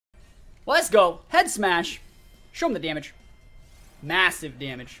Let's go. Head smash. Show him the damage. Massive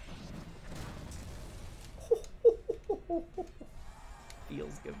damage.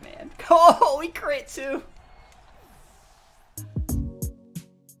 Feels good, man. Oh, we crit too.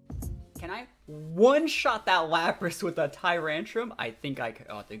 Can I one-shot that Lapras with a Tyrantrum? I think I can.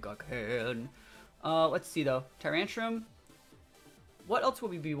 I think I can. Let's see though. Tyrantrum. What else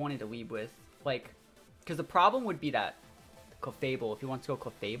would we be wanting to lead with? Like, because the problem would be that Clefable, if he wants to go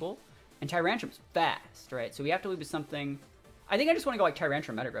Clefable, and Tyrantrum's fast, right? So we have to lead with something. I think I just want to go like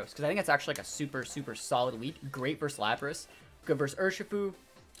Tyrantrum Metagross, because I think it's actually like a super, super solid lead. Great versus Lapras. Good versus Urshifu.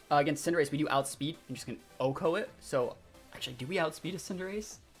 Against Cinderace, we do outspeed. I'm just going to OHKO it. So, actually, do we outspeed a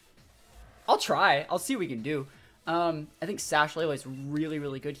Cinderace? I'll try. I'll see what we can do. I think Sash Lele is really,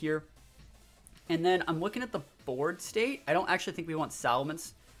 really good here. And then I'm looking at the board state. I don't actually think we want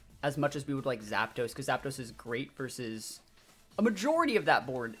Salamence as much as we would like Zapdos, because Zapdos is great versus a majority of that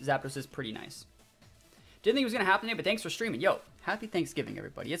board. Zapdos is pretty nice. Didn't think it was going to happen today, but thanks for streaming. Yo, happy Thanksgiving,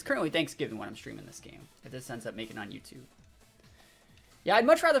 everybody. It's currently Thanksgiving when I'm streaming this game, if this ends up making it on YouTube. Yeah, I'd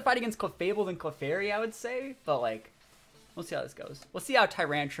much rather fight against Clefable than Clefairy, I would say, but like, we'll see how this goes. We'll see how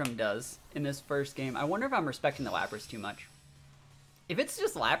Tyrantrum does in this first game. I wonder if I'm respecting the Lapras too much. If it's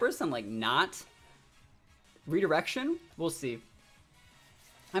just Lapras and like not redirection, we'll see.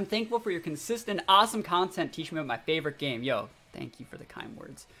 I'm thankful for your consistent, awesome content teaching me about my favorite game. Yo, thank you for the kind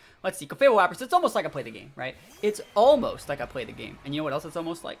words. Let's see, Clefable Lapras, it's almost like I play the game, right? It's almost like I play the game. And you know what else it's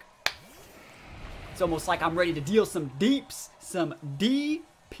almost like? It's almost like I'm ready to deal some deeps, some DPS.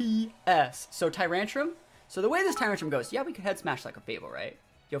 So Tyrantrum. So the way this Tyrantrum goes, yeah, we could head smash like a Clefable, right?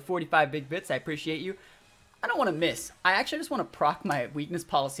 Yo, 45 big bits, I appreciate you. I don't want to miss. I actually just want to proc my weakness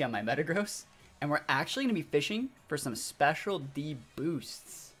policy on my Metagross. And we're actually going to be fishing for some special D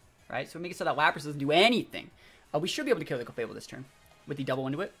boosts, right? So we make it so that Lapras doesn't do anything. We should be able to kill the Clefable this turn with the double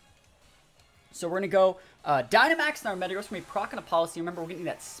into it. So we're going to go Dynamax in our Metagross. We're going to be proccing a policy. Remember, we're getting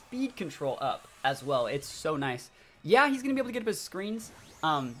that speed control up as well. It's so nice. Yeah, he's going to be able to get up his screens.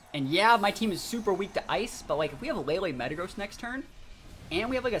 And yeah, my team is super weak to ice. But like, if we have a Lele Metagross next turn, and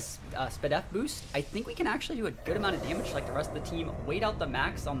we have like a Spadef boost, I think we can actually do a good amount of damage like the rest of the team. Wait out the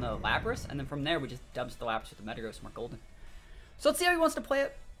max on the Lapras, and then from there, we just dubs the Lapras with the Metagross and we're golden. So let's see how he wants to play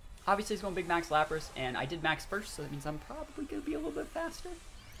it. Obviously, he's going big max Lapras, and I did max first, so that means I'm probably going to be a little bit faster.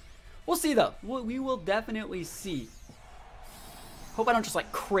 We'll see, though. We will definitely see. Hope I don't just,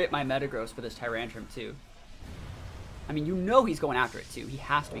 like, crit my Metagross for this Tyrantrum, too. I mean, you know he's going after it, too. He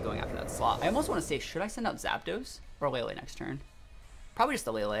has to be going after that slot. I almost want to say, should I send out Zapdos or Lele next turn? Probably just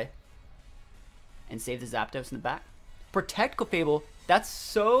the Lele. And save the Zapdos in the back. Protect Clefable. That's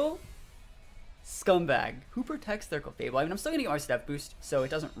so scumbag. Who protects their Clefable? I mean, I'm still going to get my step boost, so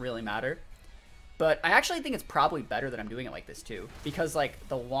it doesn't really matter. But I actually think it's probably better that I'm doing it like this, too. Because, like,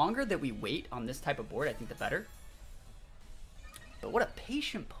 the longer that we wait on this type of board, I think the better. But what a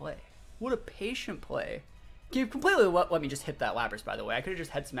patient play. What a patient play. You completely let me just hit that Lapras, by the way. I could have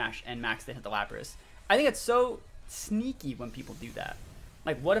just head smash and maxed and hit the Lapras. I think it's so sneaky when people do that.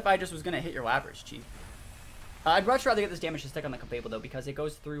 Like, what if I just was going to hit your Lapras, Chief? I'd much rather get this damage to stick on the Clefable, though, because it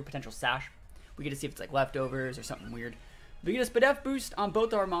goes through potential Sash. We get to see if it's, like, leftovers or something weird. If we get a Spadef boost on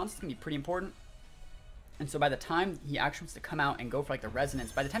both of our mons, it's going to be pretty important. And so by the time he actually wants to come out and go for like the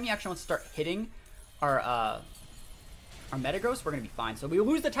resonance, by the time he actually wants to start hitting our Metagross, we're going to be fine. So we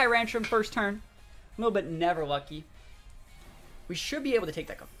lose the Tyrantrum first turn. A little bit never lucky. We should be able to take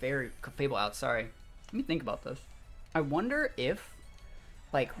that Clefable out. Sorry. Let me think about this. I wonder if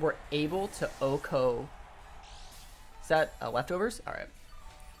like we're able to OHKO. Is that leftovers? All right.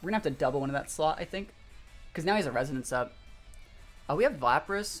 We're going to have to double into that slot, I think. Because now he has a resonance up. We have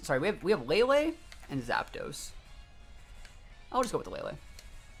Lapras. Sorry, we have Lele and Zapdos. I'll just go with the Lele.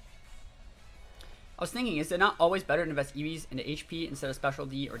 I was thinking, is it not always better to invest EVs into HP instead of special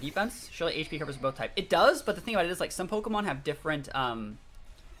D or defense? Surely HP covers both types. It does, but the thing about it is, like, some Pokemon have different,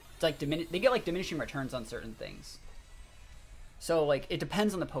 it's like they get like diminishing returns on certain things. So like it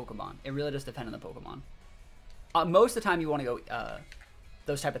depends on the Pokemon. It really does depend on the Pokemon. Most of the time, you want to go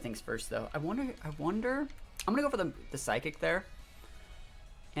those type of things first, though. I wonder. I'm gonna go for the Psychic there.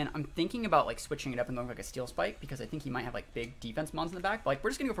 And I'm thinking about like switching it up and going for, like a Steel Spike, because I think he might have like big defense mons in the back. But like we're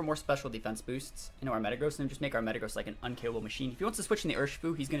just gonna go for more special defense boosts into our Metagross and just make our Metagross like an unkillable machine. If he wants to switch in the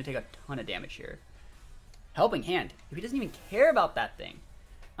Urshifu, he's gonna take a ton of damage here. Helping Hand. If he doesn't even care about that thing,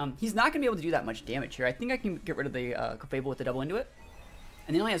 he's not gonna be able to do that much damage here. I think I can get rid of the Clefable with the double into it,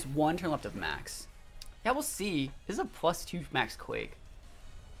 and he only has one turn left of max. Yeah, we'll see. This is a +2 max Quake.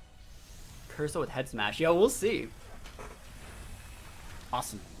 Curso with Head Smash. Yo, we'll see.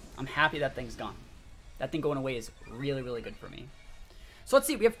 Awesome. I'm happy that thing's gone. That thing going away is really, really good for me. So let's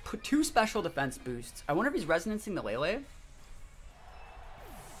see, we have 2 special defense boosts. I wonder if he's resonancing the Lele.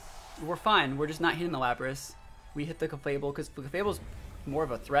 We're fine, we're just not hitting the Lapras. We hit the Clefable, because the Clefable's more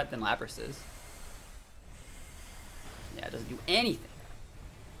of a threat than Lapras is. Yeah, it doesn't do anything.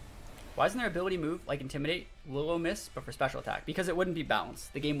 Why isn't their ability move like Intimidate, Willow Miss, but for special attack? Because it wouldn't be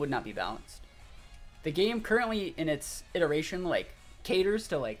balanced. The game would not be balanced. The game currently in its iteration like caters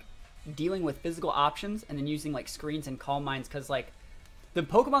to like dealing with physical options and then using like screens and Calm Minds, because like the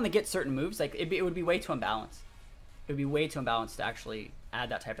Pokemon that get certain moves, like it would be way too unbalanced. It would be way too unbalanced to actually add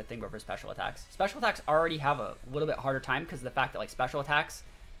that type of thing over special attacks. Special attacks already have a little bit harder time because of the fact that like special attacks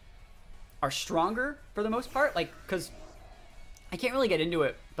are stronger for the most part. Like, because I can't really get into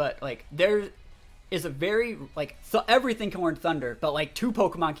it, but like there is a very like everything can learn Thunder, but like 2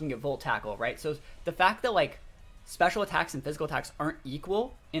 Pokemon can get Volt Tackle, right? So the fact that like special attacks and physical attacks aren't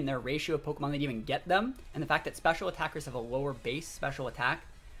equal in their ratio of Pokemon that even get them, and the fact that special attackers have a lower base special attack,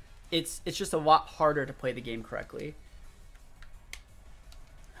 it's just a lot harder to play the game correctly.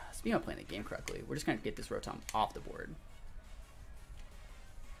 Speaking of playing the game correctly, we're just gonna get this Rotom off the board.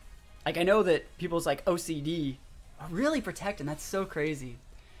 Like, I know that people's like OCD are really protecting. That's so crazy.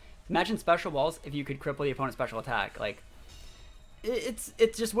 Imagine special balls if you could cripple the opponent's special attack. Like,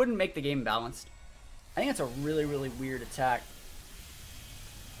 it just wouldn't make the game balanced. I think it's a really, really weird attack.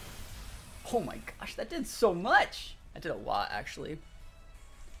 Oh my gosh, that did so much. That did a lot, actually. All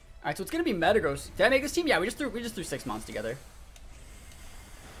right, so it's gonna be Metagross. Did I make this team? Yeah, we just threw 6 mons together.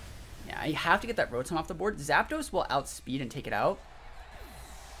 Yeah, you have to get that Rotom off the board. Zapdos will outspeed and take it out.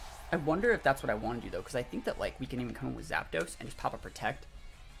 I wonder if that's what I want to do though, because I think that like we can even come in with Zapdos and just pop a Protect,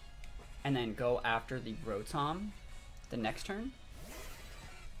 and then go after the Rotom the next turn,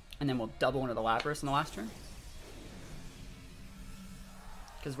 and then we'll double into the Lapras in the last turn.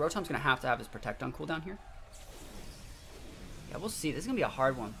 Because Rotom's gonna have to have his Protect on cooldown here. Yeah, we'll see. This is gonna be a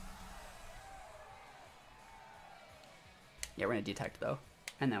hard one. Yeah, we're gonna Detect though,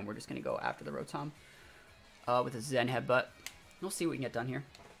 and then we're just gonna go after the Rotom with a Zen Headbutt. We'll see what we can get done here.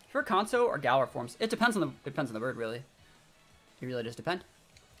 For Kanto or Galar forms, it depends on the bird really. It really does depend.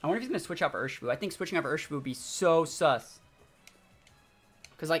 I wonder if he's gonna switch out for Urshifu. I think switching out for Urshifu would be so sus.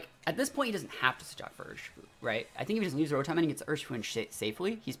 Because like at this point he doesn't have to switch out for Urshifu, right? I think if he just leaves Rotom and he gets Urshifu in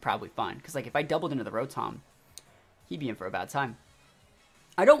safely, he's probably fine. Because like if I doubled into the Rotom, he'd be in for a bad time.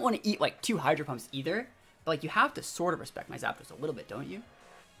 I don't want to eat like 2 Hydro Pumps either, but like you have to sort of respect my Zapdos a little bit, don't you?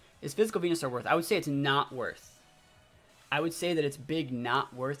 Is Physical Venusaur worth? I would say it's not worth. I would say that it's big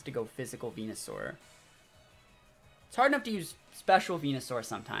not worth to go Physical Venusaur. It's hard enough to use Special Venusaur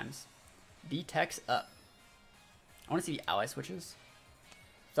sometimes. V-Tech's up. I want to see the ally switches.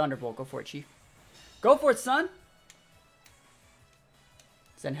 Thunderbolt, go for it, Chief. Go for it, son!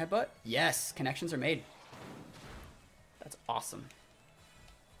 Zen Headbutt? Yes, connections are made. That's awesome.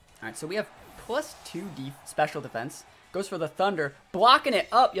 Alright, so we have +2 special defense. Goes for the Thunder, blocking it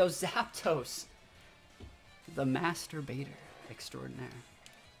up. Yo, Zapdos. The masturbator extraordinaire.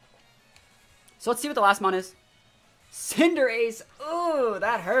 So let's see what the last mon is. Cinderace. Ooh,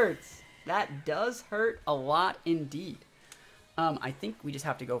 that hurts. That does hurt a lot indeed. I think we just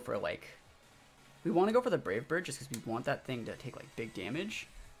have to go for like... We want to go for the Brave Bird just because we want that thing to take like big damage.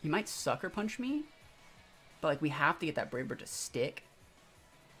 He might Sucker Punch me. But like we have to get that Brave Bird to stick.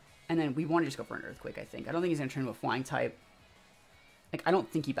 And then we want to just go for an Earthquake, I think. I don't think he's going to turn into a Flying type. Like, I don't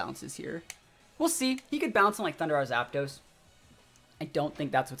think he bounces here. We'll see. He could bounce on like Thunder or Zapdos. I don't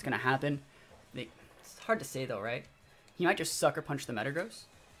think that's what's going to happen. It's hard to say though, right? He might just Sucker Punch the Metagross.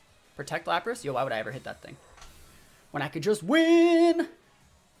 Protect Lapras? Yo, why would I ever hit that thing? When I could just win!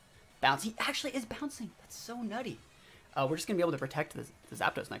 Bounce. He actually is bouncing. That's so nutty. We're just going to be able to protect the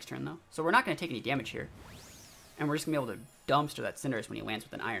Zapdos next turn though. So we're not going to take any damage here. And we're just going to be able to dumpster that Cinderace when he lands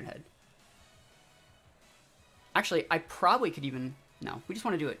with an Iron Head. Actually, I probably could even... No, we just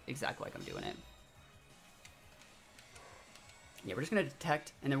want to do it exactly like I'm doing it. Yeah, we're just going to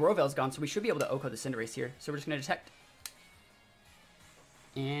Detect. And then Rovel's gone, so we should be able to Oko the Cinderace here. So we're just going to Detect.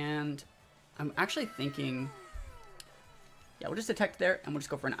 And I'm actually thinking... Yeah, we'll just Detect there, and we'll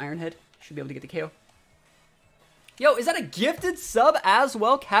just go for an Iron Head. Should be able to get the KO. Yo, is that a gifted sub as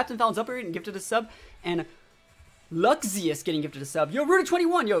well? Captain Fallon's up here and gifted a sub. And Luxius getting gifted a sub. Yo,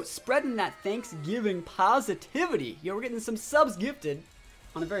 Ruta21, yo, spreading that Thanksgiving positivity. Yo, we're getting some subs gifted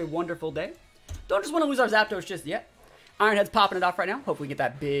on a very wonderful day. Don't just want to lose our Zapdos just yet. Ironhead's popping it off right now. Hopefully we get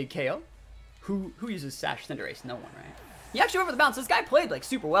that big KO. Who uses Sash Cinderace? No one, right? He actually went for the bounce. This guy played like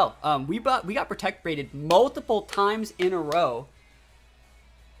super well. We got Protect rated multiple times in a row.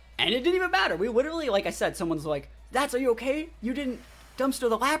 And it didn't even matter. We literally, like I said, someone's like, "Are you okay? You didn't dumpster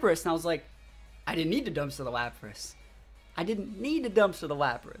the Lapras." And I was like, I didn't need to dumpster the Lapras. I didn't need to dumpster the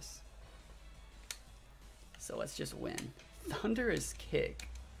Lapras. So let's just win. Thunderous Kick.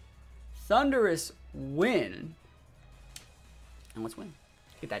 Thunderous win. And let's win.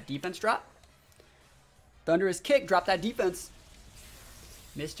 Get that defense drop. Thunderous Kick, drop that defense.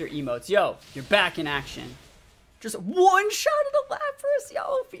 Mr. Emotes, yo, you're back in action. Just one shot at the Lapras,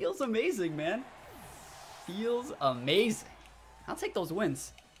 yo, feels amazing, man. Feels amazing. I'll take those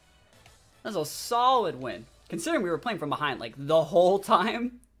wins. That's a solid win. Considering we were playing from behind like the whole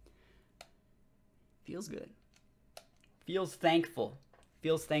time. Feels good. Feels thankful.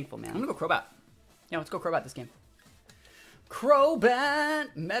 Feels thankful, man. I'm gonna go Crobat. Yeah, let's go Crobat this game.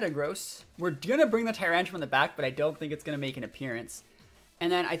 Crobat Metagross. We're gonna bring the Tyrantrum in the back, but I don't think it's gonna make an appearance.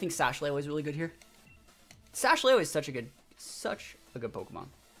 And then I think Sashleo is really good here. Sashleo is such a good Pokemon.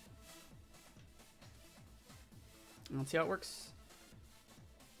 Let's see how it works.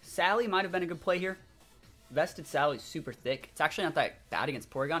 Sally might have been a good play here. Vested Sally's super thick. It's actually not that bad against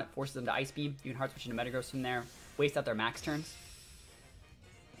Porygon. It forces them to Ice Beam. You can Hard Switch into Metagross from there. Waste out their max turns.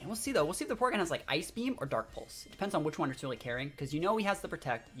 And we'll see though. We'll see if the Porygon has like Ice Beam or Dark Pulse. It depends on which one it's really carrying. Because you know he has the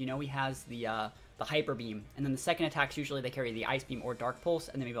Protect. You know he has the Hyper Beam. And then the second attacks usually they carry the Ice Beam or Dark Pulse.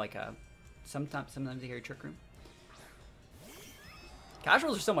 And then maybe like a... Sometimes they carry Trick Room.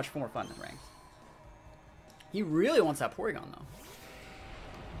 Casuals are so much more fun than ranked. He really wants that Porygon though.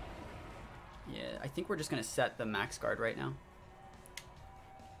 Yeah, I think we're just going to set the max guard right now.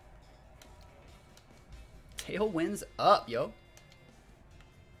 Tailwind's up, yo.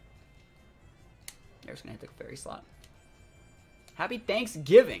 They're just going to hit the fairy slot. Happy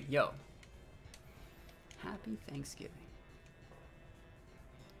Thanksgiving, yo. Happy Thanksgiving.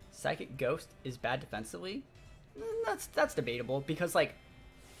 Psychic Ghost is bad defensively. That's debatable because, like,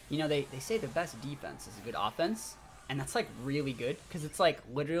 you know, they say the best defense is a good offense. And that's, like, really good. Because it's, like,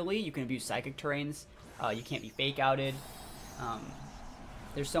 literally, you can abuse Psychic terrains. You can't be fake outed.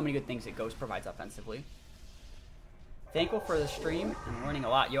 There's so many good things that Ghost provides offensively. Thankful for the stream and learning a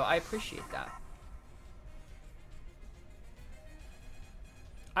lot. Yo, I appreciate that.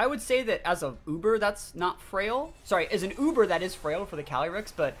 I would say that as a Uber, that's not frail. Sorry, as an Uber, that is frail for the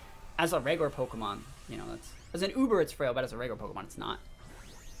Calyrex. But as a regular Pokemon, you know, that's... As an Uber, it's frail. But as a regular Pokemon, it's not.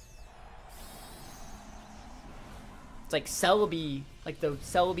 It's like Celebi, like the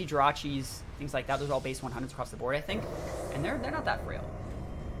Celebi, Jirachis, things like that. Those are all base 100s across the board, I think. And they're not that frail.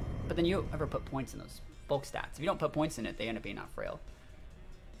 But then you ever put points in those bulk stats. If you don't put points in it, they end up being not frail.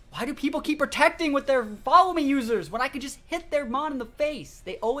 Why do people keep protecting with their follow me users when I could just hit their mon in the face?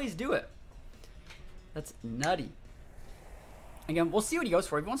 They always do it. That's nutty. Again, we'll see what he goes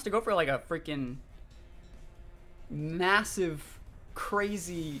for. If he wants to go for like a freaking massive,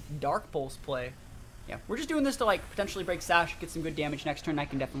 crazy Dark Pulse play. Yeah, we're just doing this to like potentially break Sash, get some good damage next turn. I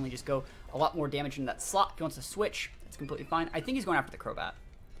can definitely just go a lot more damage into that slot. If he wants to switch, it's completely fine. I think he's going after the Crobat.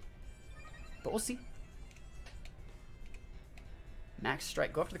 But we'll see. Max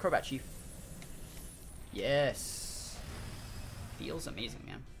Strike. Go after the Crobat, Chief. Yes. Feels amazing,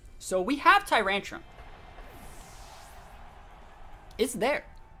 man. So we have Tyrantrum. It's there.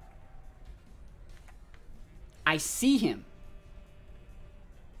 I see him.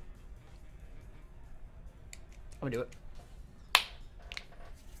 I'm gonna do it.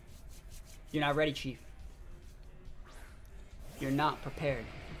 You're not ready, Chief. You're not prepared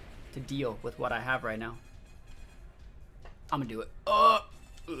to deal with what I have right now. I'm gonna do it. Do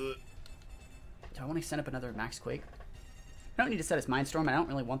I want to send up another Max Quake? I don't need to set his Mindstorm. I don't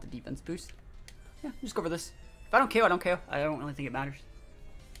really want the defense boost. Yeah, just go for this. If I don't KO, I don't KO. I don't really think it matters.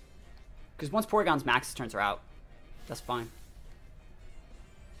 Because once Porygon's Max turns are out, that's fine.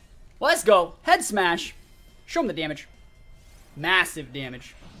 Let's go. Head Smash. Show him the damage. Massive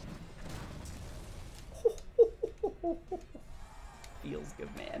damage. Feels good,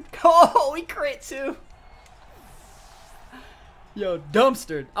 man. Oh, we crit too. Yo,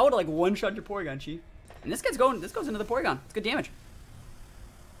 dumpstered. I would have like one-shot your Porygon, Chief. And this goes into the Porygon. It's good damage.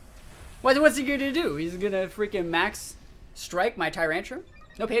 What's he gonna do? He's gonna freaking Max Strike my Tyrantrum?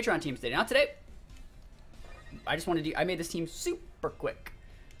 No Patreon teams today. Not today. I just wanted to I made this team super quick.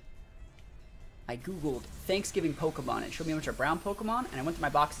 I googled Thanksgiving Pokemon. It showed me a bunch of brown Pokemon, and I went to my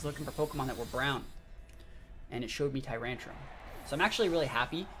boxes looking for Pokemon that were brown. And it showed me Tyrantrum. So I'm actually really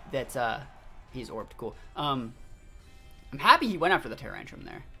happy that he's orbed. Cool. I'm happy he went after the Tyrantrum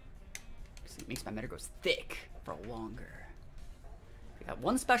there. Because it makes my Metagross thick for longer. We got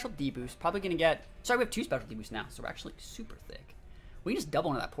one special D-boost. Probably going to get... Sorry, we have two special D-boosts now, so we're actually super thick. We can just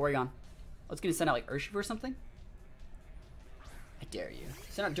double into that Porygon. Let's going to send out like Urshifu or something. I dare you.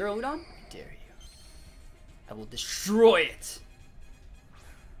 Send out Duraludon? I dare you. I will destroy it.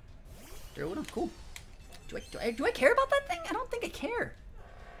 Duraludon, cool. Do I care about that thing? I don't think I care.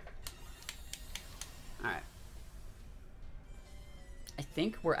 Alright. I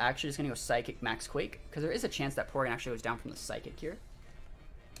think we're actually just going to go Psychic Max Quake, because there is a chance that Porygon actually goes down from the Psychic here.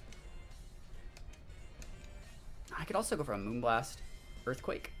 I could also go for a Moonblast,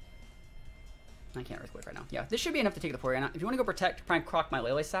 Earthquake. I can't Earthquake right now. Yeah, this should be enough to take the Porygon out. If you want to go Protect, try and croc my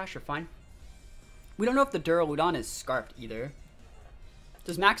Lele Sash, you're fine. We don't know if the Duraludon is Scarfed either.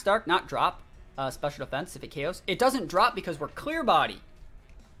 Does Max Dark not drop Special Defense if it KOs? It doesn't drop because we're Clear Body.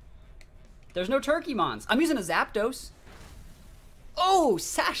 There's no Turkey-Mons. I'm using a Zapdos. Oh,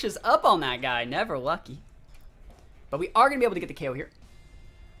 Sash is up on that guy. Never lucky. But we are going to be able to get the KO here.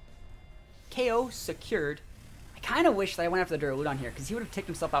 KO secured. I kind of wish that I went after the Duraludon here, because he would have ticked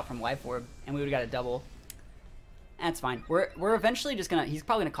himself out from Life Orb, and we would have got a double. That's fine. We're eventually just going to... He's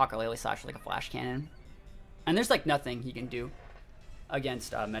probably going to cock our Lele Slash with like a Flash Cannon. And there's like nothing he can do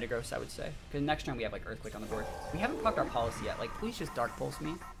against Metagross, I would say. Because next turn we have like Earthquake on the board. We haven't popped our policy yet. Like, please just Dark Pulse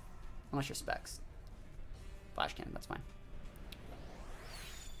me. Unless you're Specs. Flash Cannon, that's fine.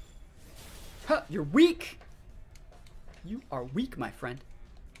 Huh, you're weak! You are weak, my friend.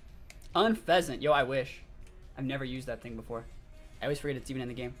 Unpheasant. Yo, I wish. I've never used that thing before. I always forget it's even in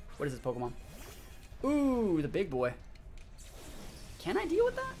the game. What is this Pokemon? Ooh, the big boy. Can I deal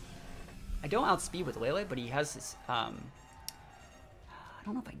with that? I don't outspeed with Lele, but he has this, I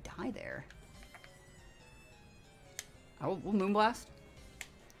don't know if I die there. We'll Moonblast.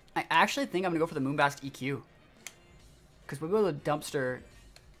 I actually think I'm going to go for the Moonblast EQ. Because we'll go to the Dumpster.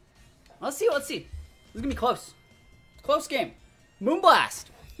 Let's see, let's see. This is going to be close. Close game. Moonblast.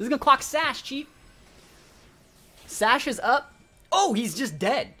 This is going to clock Sash, Chief. Sash is up. Oh, he's just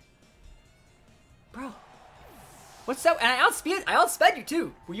dead. Bro. What's up? And I outsped you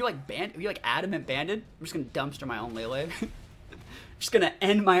too. Were you like adamant banded? I'm just going to dumpster my own Lele. Just going to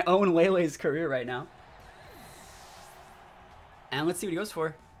end my own Lele's career right now. And let's see what he goes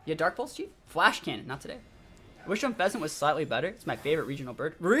for. Yeah, Dark Pulse, Chief? Flash Cannon, not today. I wish Pheasant was slightly better. It's my favorite regional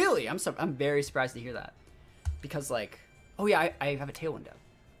bird. Really? I'm very surprised to hear that. Because, like... Oh, yeah, I have a Tailwind up.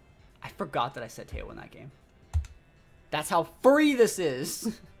 I forgot that I said Tailwind that game. That's how free this is.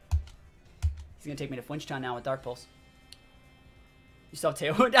 He's going to take me to Flinchtown now with Dark Pulse. You still have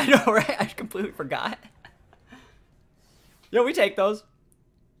Tailwind? I know, right? I completely forgot. Yo, we take those.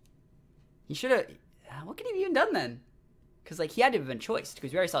 He should have... What could he have even done then? Because, like, he had to have been choiced,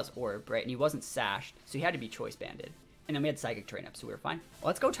 because we already saw his orb, right? And he wasn't sashed, so he had to be choice banded. And then we had Psychic Terrain up, so we were fine. Well,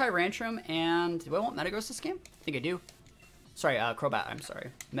 let's go Tyrantrum, and do I want Metagross this game? I think I do. Sorry, Crobat, I'm sorry.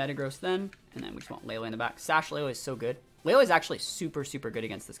 Metagross then, and then we just want Lele in the back. Sash Lele is so good. Lele is actually super, super good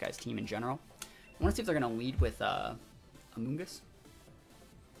against this guy's team in general. I want to see if they're going to lead with Amoonguss.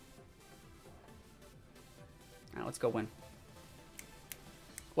 Alright, let's go win.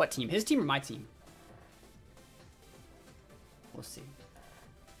 What team? His team or my team? We'll see.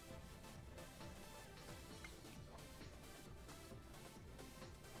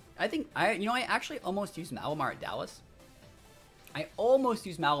 I think I actually almost used Malamar at Dallas. I almost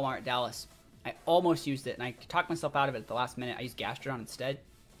used I almost used it, and I talked myself out of it at the last minute. I used Gastrodon instead.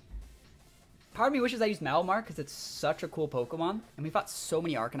 Part of me wishes I used Malamar because it's such a cool Pokemon, and we fought so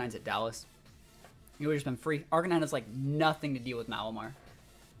many Arcanines at Dallas. It would have just been free. Arcanine has like nothing to deal with Malamar.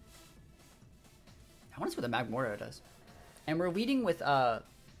 I wonder what the Magmortar does. And we're leading with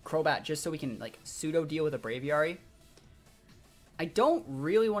Crobat just so we can like pseudo deal with a Braviary. I don't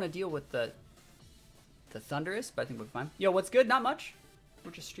really want to deal with the Thundurus, but I think we'll be fine. Yo, what's good? Not much. We're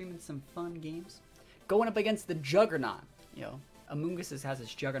just streaming some fun games. Going up against the Juggernaut. Yo, Amoonguss has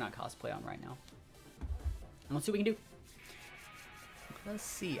his Juggernaut cosplay on right now. And let's see what we can do. Let's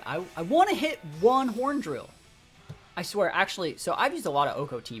see. I want to hit one Horn Drill. I swear, actually, so I've used a lot of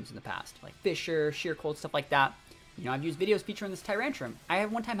Oko teams in the past, like Fisher, Sheer Cold, stuff like that. You know, I've used videos featuring this Tyrantrum. I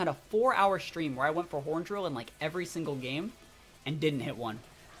have one time had a 4-hour stream where I went for Horn Drill in like every single game and didn't hit one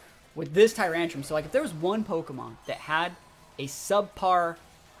with this Tyrantrum. So like if there was one Pokemon that had a subpar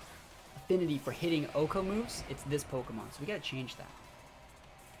affinity for hitting Oko moves, it's this Pokemon. So we gotta change that.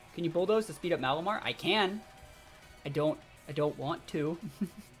 Can you bulldoze to speed up Malamar? I can. I don't want to.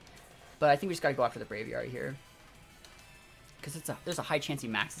 But I think we just gotta go after the Braviary here. Because there's a high chance he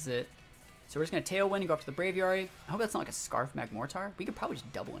maxes it. So we're just going to Tailwind and go after the Braviary. I hope that's not like a Scarf Magmortar. We could probably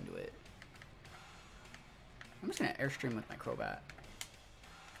just double into it. I'm just going to Airstream with my Crobat.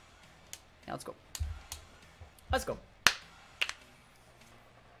 Yeah, let's go. Let's go.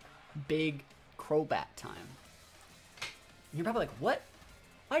 Big Crobat time. And you're probably like, what?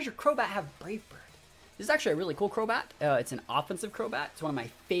 Why does your Crobat have Brave Bird? This is actually a really cool Crobat. It's an offensive Crobat. It's one of my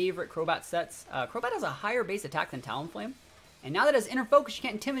favorite Crobat sets. Crobat has a higher base attack than Talonflame. And now that it has Inner Focus, you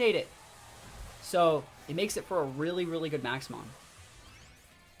can't intimidate it. So it makes it for a really, really good Maximon.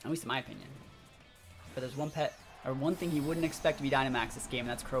 At least in my opinion. But there's one pet, or one thing you wouldn't expect to be Dynamax this game, and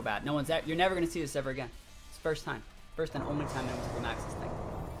that's Crobat. No one's that. You're never going to see this ever again. It's the first time. First and only time anyone's ever maxed this thing.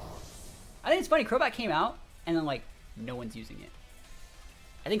 I think it's funny, Crobat came out, and then, like, no one's using it.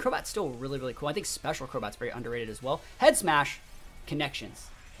 I think Crobat's still really, really cool. I think Special Crobat's very underrated as well. Head Smash, connections.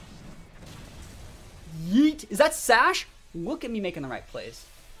 Yeet. Is that Sash? Look at me making the right plays.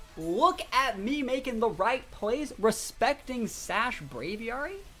 Look at me making the right plays. Respecting Sash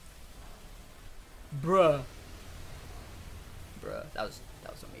Braviary? Bruh. Bruh. That was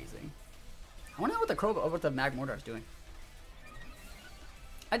amazing. I wonder what the Magmortar is doing.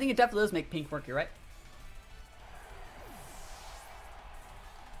 I think it definitely does make pink work, you're right.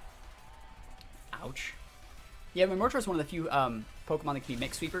 Ouch. Yeah, Magmortar is one of the few Pokemon that can be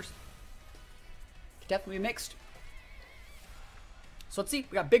mixed sweepers. Could definitely be mixed. So let's see.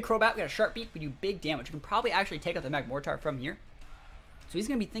 We got Big Crobat. We got a Sharp Beak. We do big damage. We can probably actually take out the Magmortar from here. So he's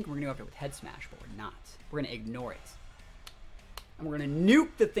going to be thinking we're going to go after it with Head Smash, but we're not. We're going to ignore it. And we're going to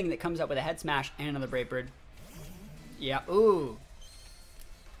nuke the thing that comes out with a Head Smash and another Brave Bird. Yeah. Ooh.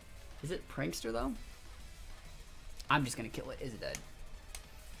 Is it Prankster, though? I'm just going to kill it. Is it dead?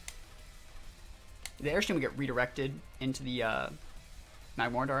 The Airstream will get redirected into the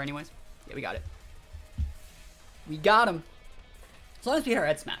Magmortar anyways. Yeah, we got it. We got him. As long as we hit our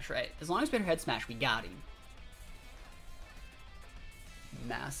Head Smash, right? As long as we hit our Head Smash, we got him.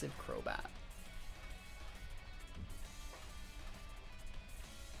 Massive Crobat.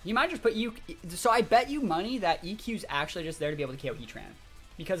 You might just put so I bet you money that EQ's actually just there to be able to KO Heatran.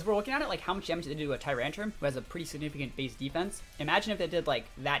 Because if we're looking at it like how much damage they did to a Tyrantrum, who has a pretty significant base defense, imagine if they did like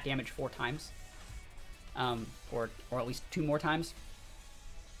that damage 4 times. Or at least 2 more times.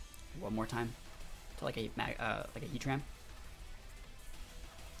 1 more time. To like a Heatran.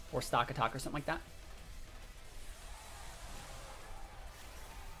 Or Stock Attack or something like that.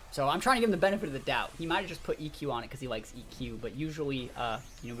 So I'm trying to give him the benefit of the doubt. He might have just put EQ on it because he likes EQ, but usually,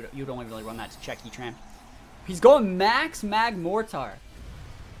 you know, you'd only really run that to check Heatran. He's going Max Magmortar.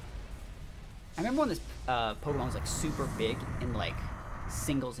 I remember when this Pokemon was like super big in like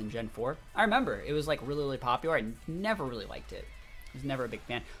singles in Gen 4. I remember it was like really, really popular. I never really liked it. I was never a big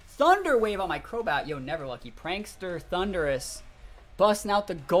fan. Thunder Wave on my Crobat. Yo, never lucky. Prankster Thunderous. Busting out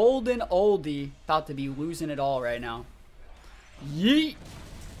the golden oldie. About to be losing it all right now. Yeet.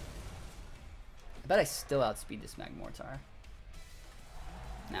 I bet I still outspeed this Magmortar.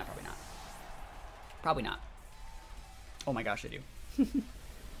 Nah, probably not. Probably not. Oh my gosh, I do.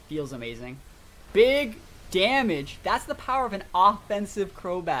 Feels amazing. Big damage. That's the power of an offensive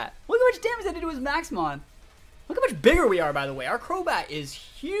Crobat. Look how much damage that did to his Maxmon. Look how much bigger we are, by the way. Our Crobat is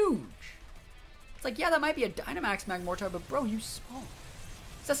huge. It's like, yeah, that might be a Dynamax Magmortar, but bro, you small.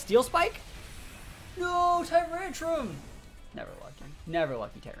 Is that Steel Spike? No, Tyrantrum. Never lucky. Never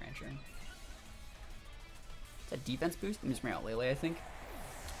lucky Tyrantrum. Is that defense boost? I'm just bringing out Lele, I think.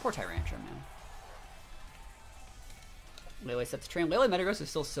 Poor Tyrantrum, man. Lele sets the train. Lele Metagross is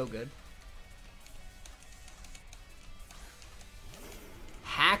still so good.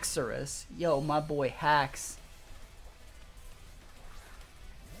 Haxorus. Yo, my boy Hax.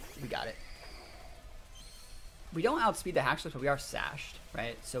 We got it. We don't outspeed the Haxorus, but we are sashed,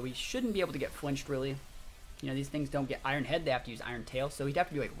 right? So we shouldn't be able to get flinched, really. You know, these things don't get Iron Head. They have to use Iron Tail. So we'd have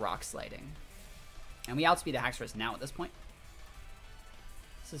to be, like, Rock Sliding. And we outspeed the Haxorus now at this point.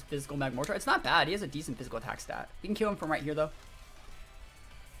 This is physical Magmortar. It's not bad. He has a decent physical attack stat. We can kill him from right here, though.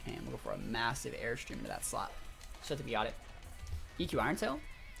 And we'll go for a massive Airstream into that slot. So I think we got it. EQ Iron Tail.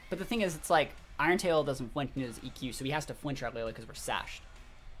 But the thing is, it's like, Iron Tail doesn't flinch into his EQ, so he has to flinch our Lele because we're sashed.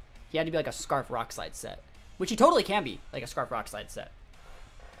 He had to be like a Scarf Rock Slide set. Which he totally can be, like a Scarf Rock Slide set.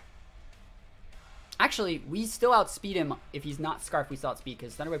 Actually, we still outspeed him. If he's not Scarf, we still outspeed,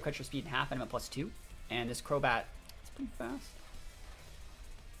 because Thunder Wave cuts your speed in half and I'm at +2. And this Crobat, it's pretty fast.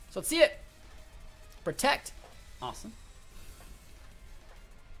 So let's see it. Protect. Awesome.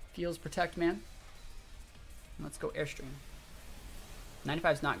 Feels Protect, man. Let's go Airstream.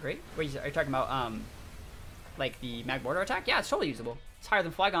 95 is not great. Wait, are you talking about, like the Magmortar attack? Yeah, it's totally usable. It's higher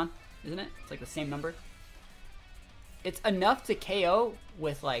than Flygon, isn't it? It's like the same number. It's enough to KO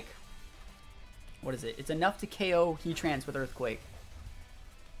with, like, what is it? It's enough to KO Heatrans with Earthquake.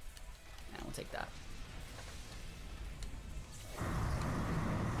 And we'll take that.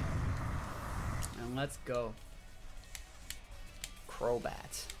 And let's go.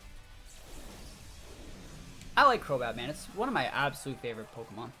 Crobat. I like Crobat, man. It's one of my absolute favorite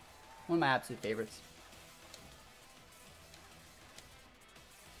Pokemon. One of my absolute favorites.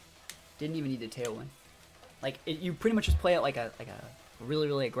 Didn't even need the Tailwind. Like, you pretty much just play it like a really,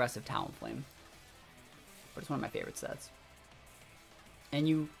 really aggressive Talonflame. but it's one of my favorite sets.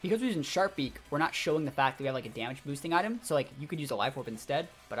 And because we're using Sharp Beak, we're not showing the fact that we have like a damage boosting item. So like you could use a Life Orb instead,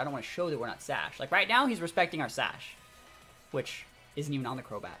 but I don't want to show that we're not Sash. Like right now, he's respecting our Sash, which isn't even on the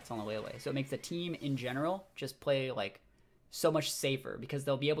Crobat. It's on the Lele. So it makes the team in general just play like so much safer because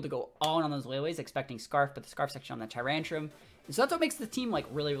they'll be able to go all in on those Lele's expecting Scarf, but the Scarf section on the Tyrantrum. And so that's what makes the team like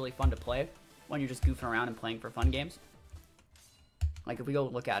really, really fun to play when you're just goofing around and playing for fun games. Like if we go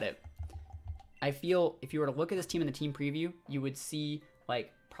look at it, I feel if you were to look at this team in the team preview, you would see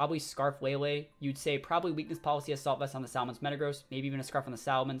like probably Scarf Lele. You'd say probably Weakness Policy Assault Vest on the Salamence Metagross, maybe even a Scarf on the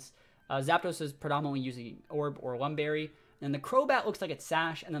Salamence. Zapdos is predominantly using Orb or Lumberry. And the Crobat looks like it's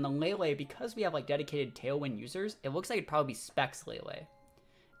Sash, and then the Lele, because we have like dedicated Tailwind users, it looks like it'd probably be Specs Lele.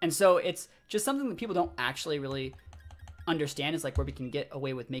 And so it's just something that people don't actually really understand is like where we can get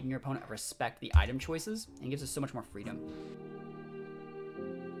away with making your opponent respect the item choices and gives us so much more freedom.